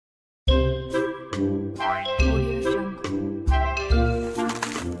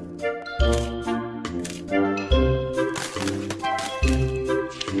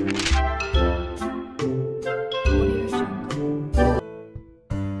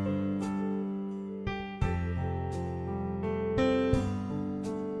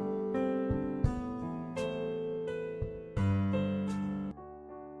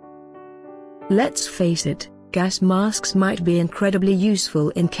Let's face it, gas masks might be incredibly useful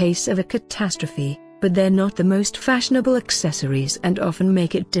in case of a catastrophe, but they're not the most fashionable accessories and often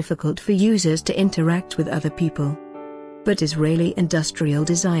make it difficult for users to interact with other people. But Israeli industrial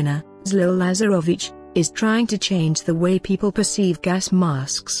designer, Zlil Lazarovich, is trying to change the way people perceive gas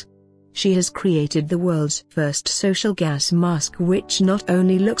masks. She has created the world's first social gas mask, which not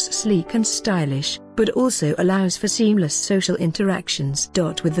only looks sleek and stylish, but also allows for seamless social interactions.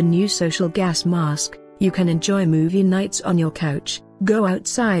 With the new social gas mask, you can enjoy movie nights on your couch, go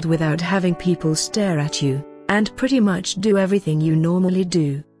outside without having people stare at you, and pretty much do everything you normally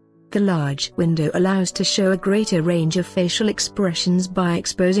do. The large window allows to show a greater range of facial expressions by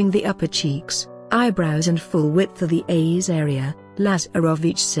exposing the upper cheeks, eyebrows and full width of the eyes area,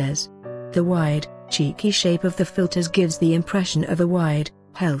 Lazarovich says. The wide, cheeky shape of the filters gives the impression of a wide,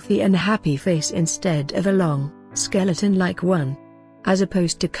 healthy and happy face instead of a long, skeleton-like one. As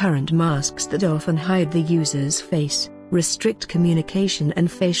opposed to current masks that often hide the user's face, restrict communication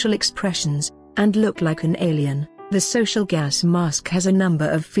and facial expressions, and look like an alien, the social gas mask has a number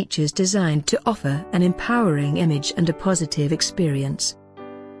of features designed to offer an empowering image and a positive experience.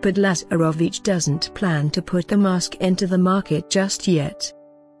 But Lazarovich doesn't plan to put the mask into the market just yet.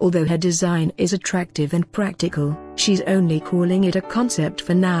 Although her design is attractive and practical, she's only calling it a concept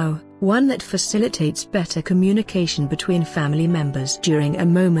for now, one that facilitates better communication between family members during a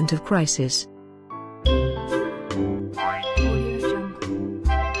moment of crisis.